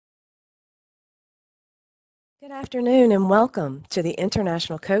Good afternoon and welcome to the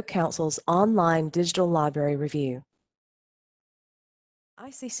International Code Council's online digital library review.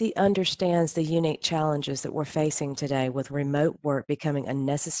 ICC understands the unique challenges that we're facing today with remote work becoming a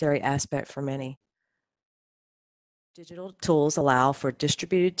necessary aspect for many. Digital tools allow for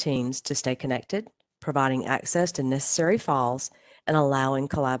distributed teams to stay connected, providing access to necessary files and allowing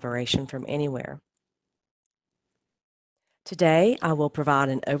collaboration from anywhere. Today, I will provide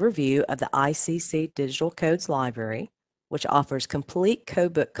an overview of the ICC Digital Codes Library, which offers complete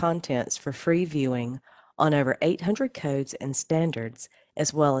codebook contents for free viewing on over 800 codes and standards,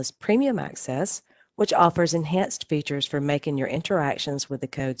 as well as premiumACCESS, which offers enhanced features for making your interactions with the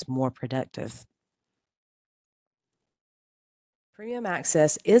codes more productive.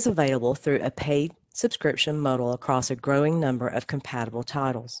 premiumACCESS is available through a paid subscription model across a growing number of compatible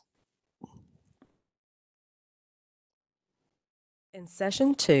titles. In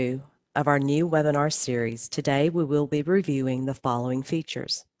session 2 of our new webinar series, today we will be reviewing the following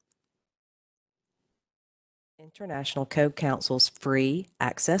features: International Code Council's free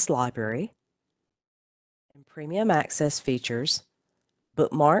Access Library, and premiumACCESS features,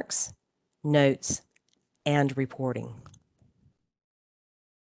 bookmarks, notes, and reporting.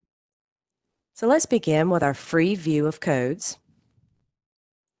 So let's begin with our free view of codes.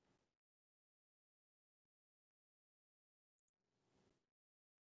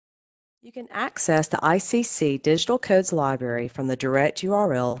 You can access the ICC Digital Codes Library from the direct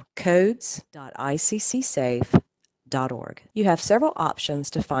URL codes.iccsafe.org. You have several options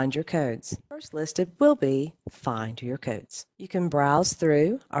to find your codes. First listed will be Find Your Codes. You can browse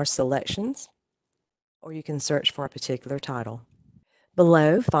through our selections, or you can search for a particular title.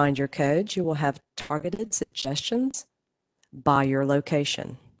 Below Find Your Codes, you will have targeted suggestions by your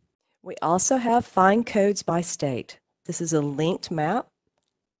location. We also have Find Codes by State. This is a linked map.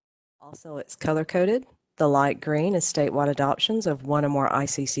 Also, it's color-coded. The light green is statewide adoptions of one or more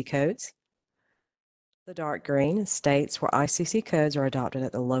ICC codes. The dark green is states where ICC codes are adopted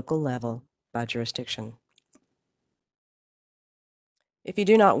at the local level by jurisdiction. If you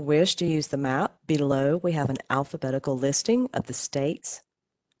do not wish to use the map, below we have an alphabetical listing of the states,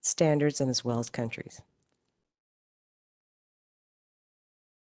 standards, and as well as countries.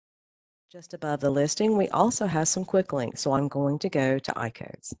 Just above the listing, we also have some quick links, so I'm going to go to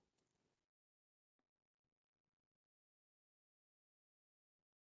iCodes.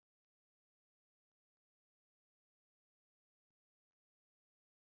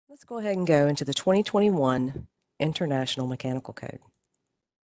 Let's go ahead and go into the 2021 International Mechanical Code.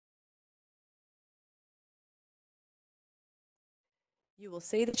 You will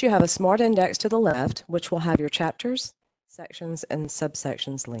see that you have a smart index to the left, which will have your chapters, sections, and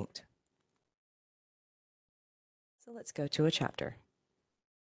subsections linked. So let's go to a chapter.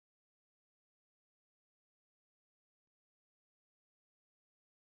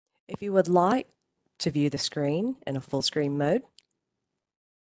 If you would like to view the screen in a full screen mode,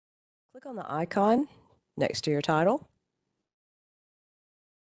 click on the icon next to your title.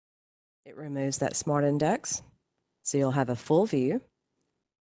 It removes that smart index, so you'll have a full view.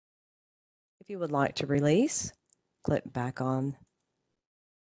 If you would like to release, click back on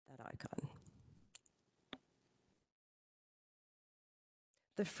that icon.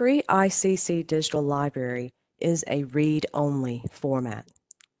 The free ICC Digital Library is a read-only format.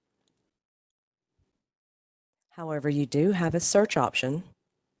 However, you do have a search option.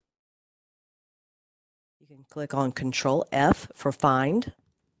 You can click on Control F for Find.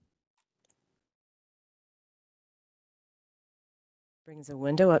 Brings a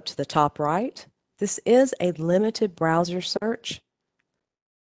window up to the top right. This is a limited browser search,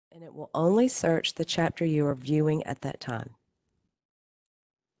 and it will only search the chapter you are viewing at that time.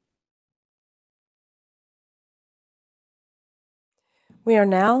 We are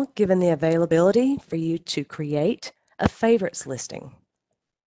now given the availability for you to create a favorites listing.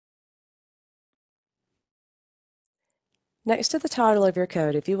 Next to the title of your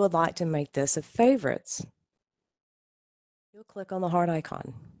code, if you would like to make this a favorites, you'll click on the heart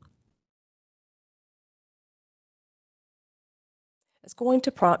icon. It's going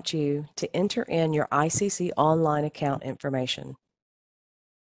to prompt you to enter in your ICC online account information.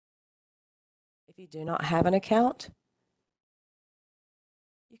 If you do not have an account,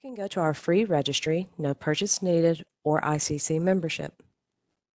 you can go to our free registry, no purchase needed, or ICC membership.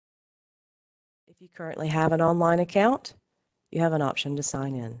 If you currently have an online account, you have an option to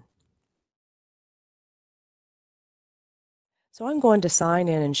sign in. So I'm going to sign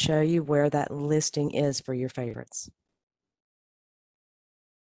in and show you where that listing is for your favorites.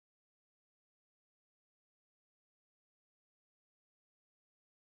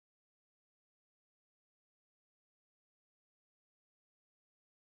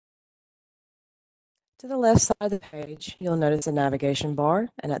 To the left side of the page, you'll notice a navigation bar,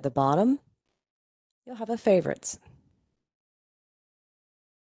 and at the bottom, you'll have a Favorites.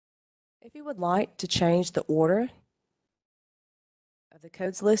 If you would like to change the order of the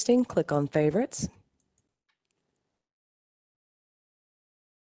codes listing, click on Favorites.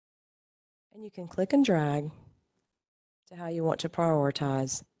 And you can click and drag to how you want to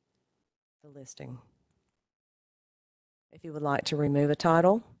prioritize the listing. If you would like to remove a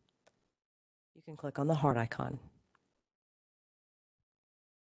title, you can click on the heart icon.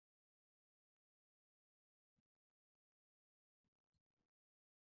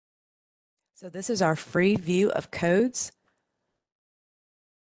 So this is our free view of codes.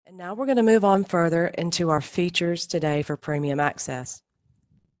 And now we're going to move on further into our features today for premiumACCESS.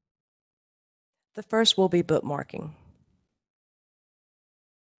 The first will be bookmarking.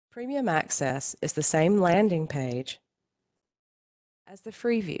 premiumACCESS is the same landing page as the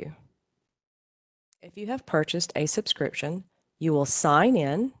free view. If you have purchased a subscription, you will sign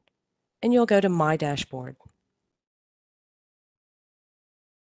in and you'll go to My Dashboard.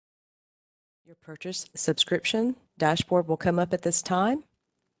 Your purchase subscription dashboard will come up at this time,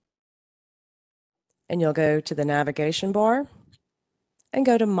 and you'll go to the navigation bar and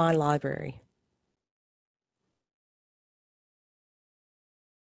go to My Library.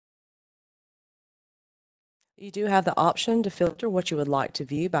 You do have the option to filter what you would like to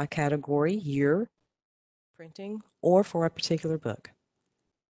view by category, year, printing, or for a particular book.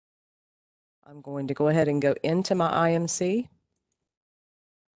 I'm going to go ahead and go into my IMC.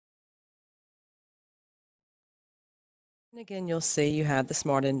 And again, you'll see you have the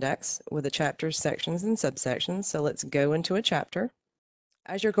Smart Index with the chapters, sections, and subsections. So let's go into a chapter.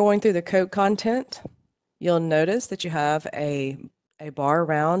 As you're going through the code content, you'll notice that you have a bar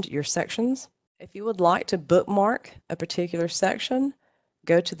around your sections. If you would like to bookmark a particular section,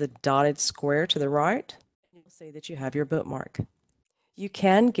 go to the dotted square to the right. You'll see that you have your bookmark. You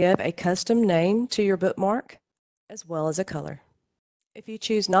can give a custom name to your bookmark as well as a color. If you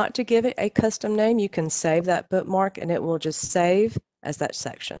choose not to give it a custom name, you can save that bookmark and it will just save as that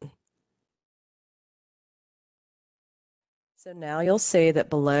section. So now you'll see that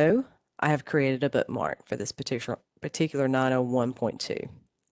below I have created a bookmark for this particular 901.2.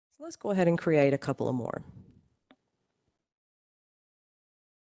 So let's go ahead and create a couple of more.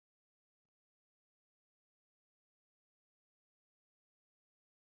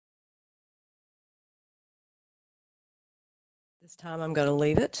 This time I'm going to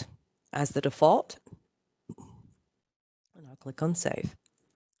leave it as the default, and I'll click on Save.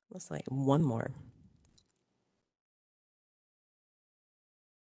 Let's make one more.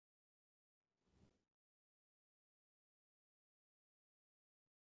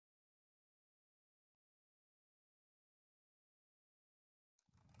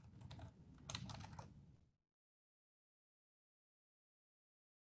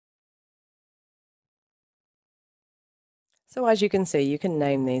 So as you can see, you can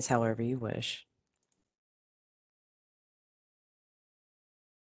name these however you wish.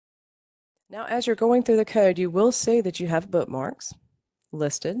 Now, as you're going through the code, you will see that you have bookmarks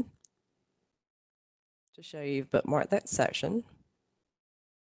listed to show you've bookmarked that section.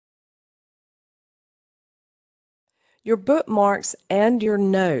 Your bookmarks and your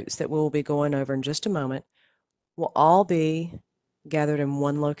notes that we'll be going over in just a moment will all be gathered in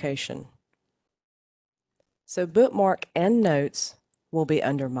one location. So bookmark and notes will be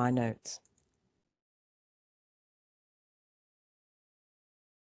under My Notes.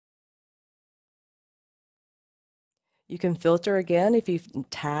 You can filter again if you've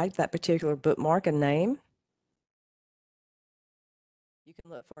tagged that particular bookmark a name. You can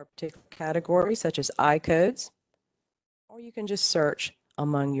look for a particular category such as iCodes, or you can just search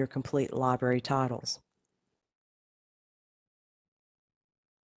among your complete library titles.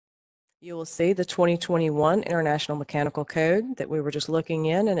 You will see the 2021 International Mechanical Code that we were just looking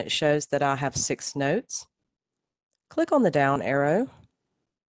in, and it shows that I have 6 notes. Click on the down arrow,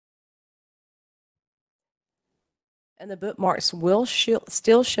 and the bookmarks will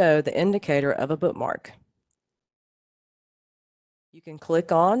still show the indicator of a bookmark. You can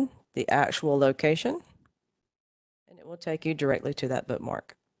click on the actual location, and it will take you directly to that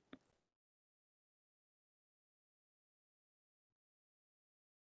bookmark.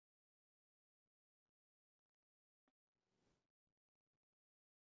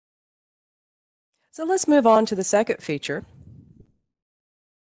 So let's move on to the second feature,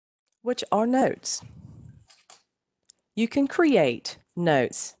 which are notes. You can create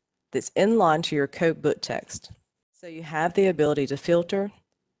notes that's in line to your code book text. So you have the ability to filter,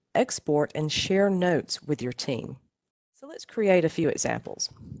 export, and share notes with your team. So let's create a few examples.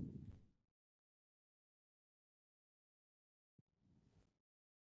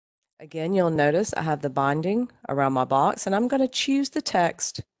 Again, you'll notice I have the binding around my box, and I'm going to choose the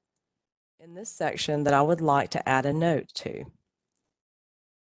text in this section that I would like to add a note to.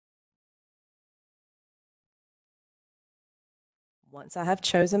 Once I have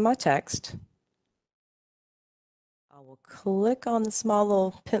chosen my text, I will click on the small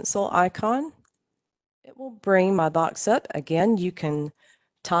little pencil icon. It will bring my box up. Again, you can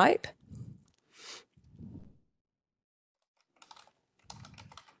type.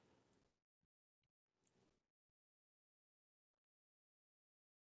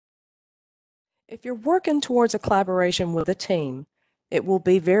 If you're working towards a collaboration with a team, it will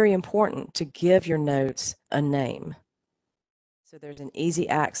be very important to give your notes a name. So there's an easy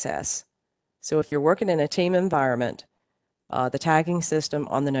access. So if you're working in a team environment, the tagging system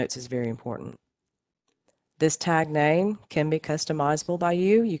on the notes is very important. This tag name can be customizable by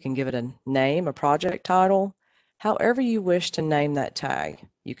you. You can give it a name, a project title, however you wish to name that tag,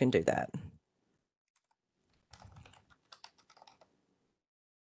 you can do that.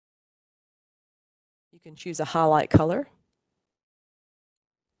 You can choose a highlight color.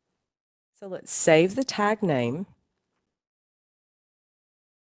 So let's save the tag name.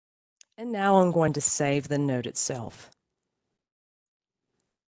 And now I'm going to save the note itself.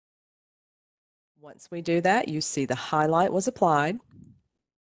 Once we do that, you see the highlight was applied.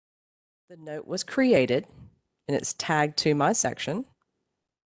 The note was created, and it's tagged to my section.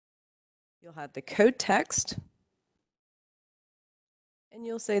 You'll have the code text, and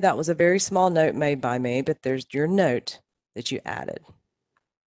you'll see that was a very small note made by me, but there's your note that you added.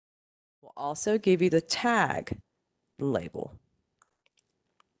 We'll also give you the tag label.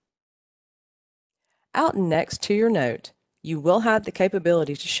 Out next to your note, you will have the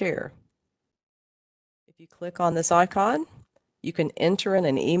capability to share. If you click on this icon, you can enter in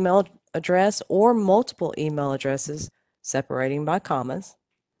an email address or multiple email addresses separating by commas.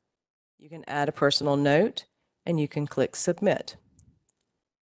 You can add a personal note, and you can click Submit.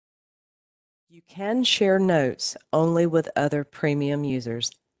 You can share notes only with other premium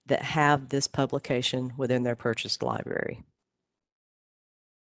users that have this publication within their purchased library.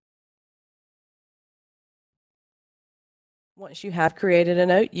 Once you have created a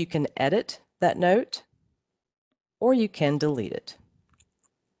note, you can edit that note, or you can delete it.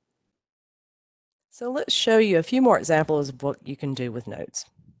 So let's show you a few more examples of what you can do with notes.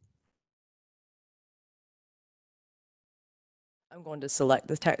 I'm going to select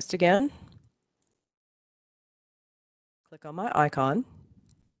the text again. Click on my icon.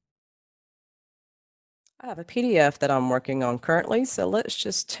 I have a PDF that I'm working on currently, so let's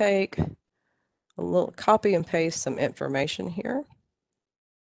just take a little copy and paste some information here.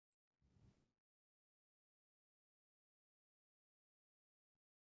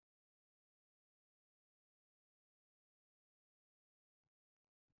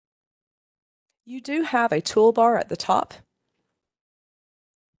 You do have a toolbar at the top,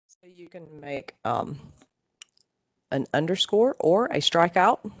 so you can make an underscore or a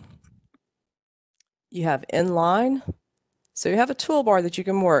strikeout. You have inline, so you have a toolbar that you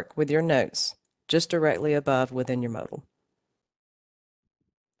can work with your notes just directly above within your modal.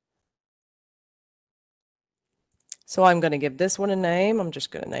 So I'm going to give this one a name. I'm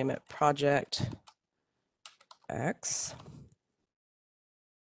just going to name it Project X.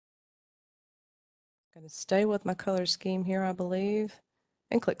 I'm going to stay with my color scheme here, I believe,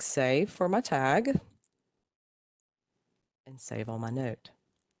 and click Save for my tag and save on my note.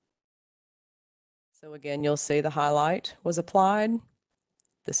 So again, you'll see the highlight was applied.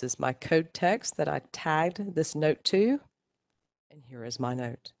 This is my code text that I tagged this note to, and here is my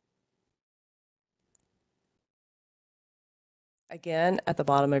note. Again, at the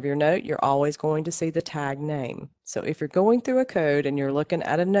bottom of your note, you're always going to see the tag name. So if you're going through a code and you're looking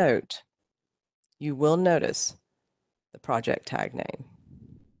at a note, you will notice the project tag name.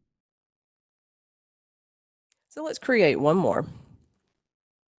 So let's create one more.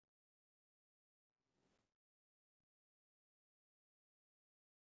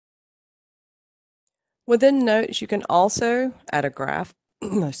 Within notes, you can also add a graph,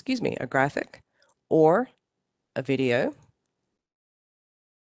 excuse me, a graphic or a video.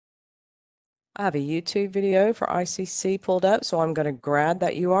 I have a YouTube video for ICC pulled up, so I'm going to grab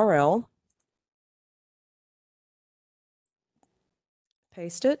that URL,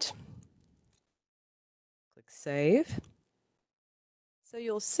 paste it, click Save. So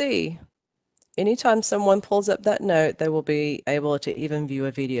you'll see anytime someone pulls up that note, they will be able to even view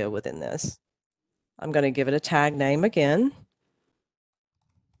a video within this. I'm going to give it a tag name again.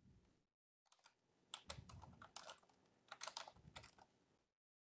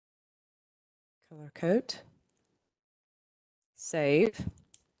 Color code. Save.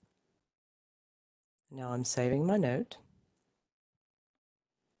 Now I'm saving my note.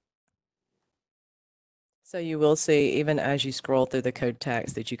 So you will see, even as you scroll through the code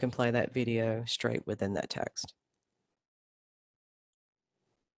text, that you can play that video straight within that text.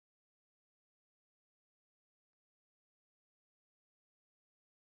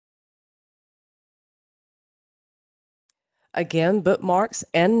 Again, bookmarks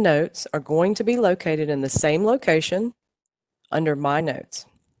and notes are going to be located in the same location under My Notes.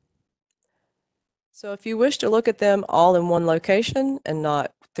 So if you wish to look at them all in one location and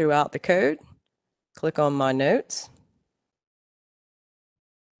not throughout the code, click on My Notes.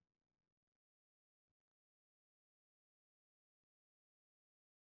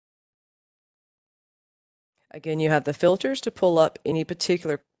 Again, you have the filters to pull up any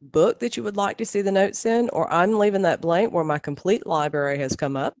particular book that you would like to see the notes in, or I'm leaving that blank where my complete library has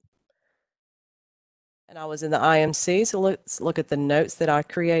come up. And I was in the IMC, so let's look at the notes that I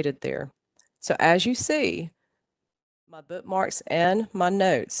created there. So as you see, my bookmarks and my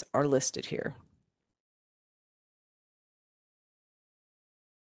notes are listed here.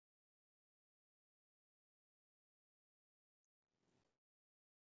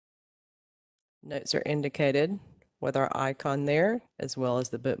 Notes are indicated with our icon there, as well as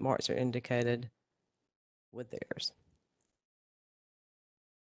the bookmarks are indicated with theirs.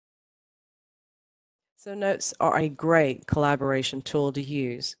 So notes are a great collaboration tool to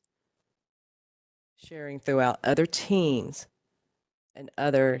use, sharing throughout other teams and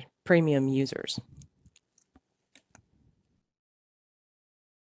other premium users.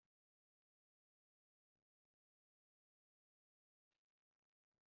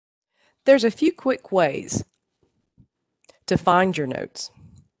 There's a few quick ways to find your notes.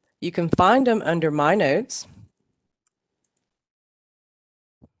 You can find them under My Notes,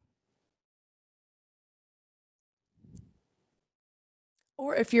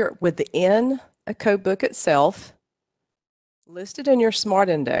 or if you're within a code book itself, listed in your Smart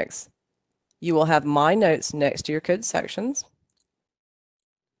Index, you will have My Notes next to your code sections.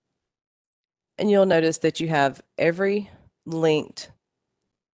 And you'll notice that you have every linked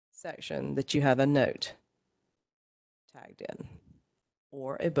section that you have a note tagged in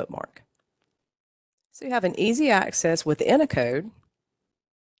or a bookmark. So you have an easy access within a code.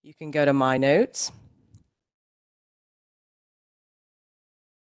 You can go to My Notes,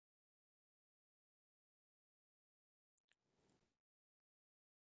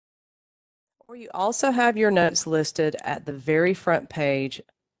 or you also have your notes listed at the very front page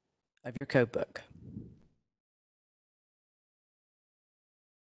of your code book.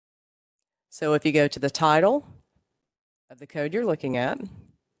 So if you go to the title of the code you're looking at,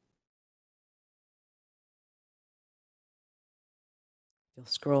 you'll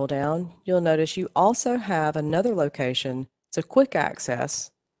scroll down, you'll notice you also have another location. It's a quick access.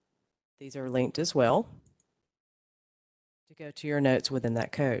 These are linked as well to go to your notes within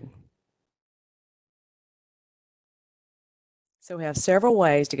that code. So we have several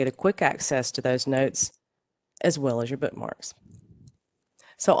ways to get a quick access to those notes as well as your bookmarks.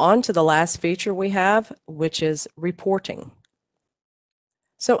 So on to the last feature we have, which is reporting.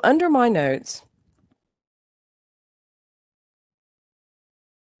 So under My Notes,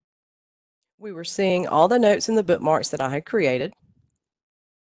 we were seeing all the notes and the bookmarks that I had created.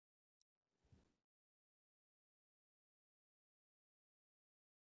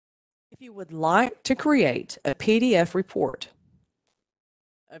 If you would like to create a PDF report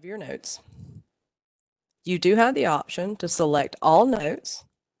of your notes, you do have the option to select all notes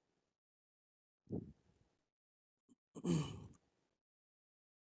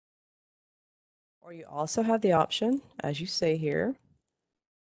or you also have the option, as you see here,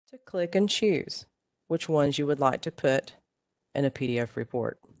 to click and choose which ones you would like to put in a PDF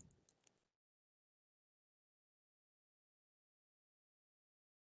report.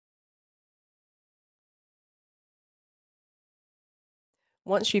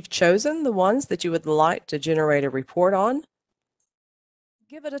 Once you've chosen the ones that you would like to generate a report on,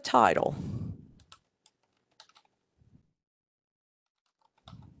 give it a title.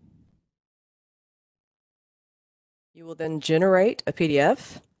 You will then generate a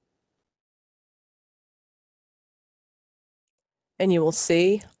PDF, and you will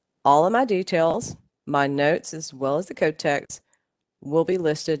see all of my details, my notes, as well as the code text will be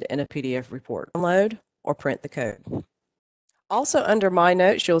listed in a PDF report. Download or print the code. Also under My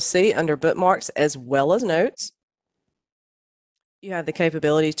Notes, you'll see under Bookmarks as well as Notes, you have the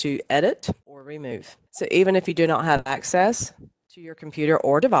capability to edit or remove. So even if you do not have access to your computer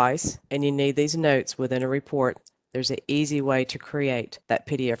or device and you need these notes within a report, there's an easy way to create that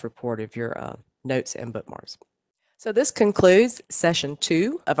PDF report of your notes and bookmarks. So this concludes session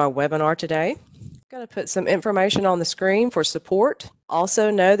 2 of our webinar today. I'm going to put some information on the screen for support.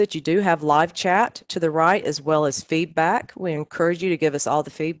 Also know that you do have live chat to the right as well as feedback. We encourage you to give us all the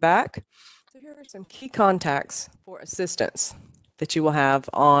feedback. So here are some key contacts for assistance that you will have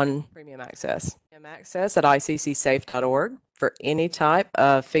on premiumACCESS. premiumACCESS at iccsafe.org for any type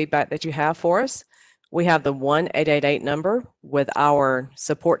of feedback that you have for us. We have the 1-888 number with our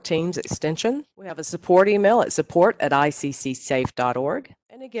support team's extension. We have a support email at support@iccsafe.org.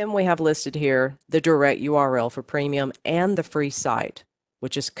 And again, we have listed here the direct URL for premium and the free site,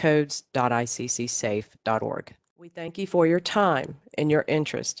 which is codes.iccsafe.org. We thank you for your time and your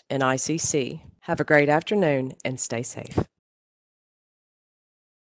interest in ICC. Have a great afternoon and stay safe.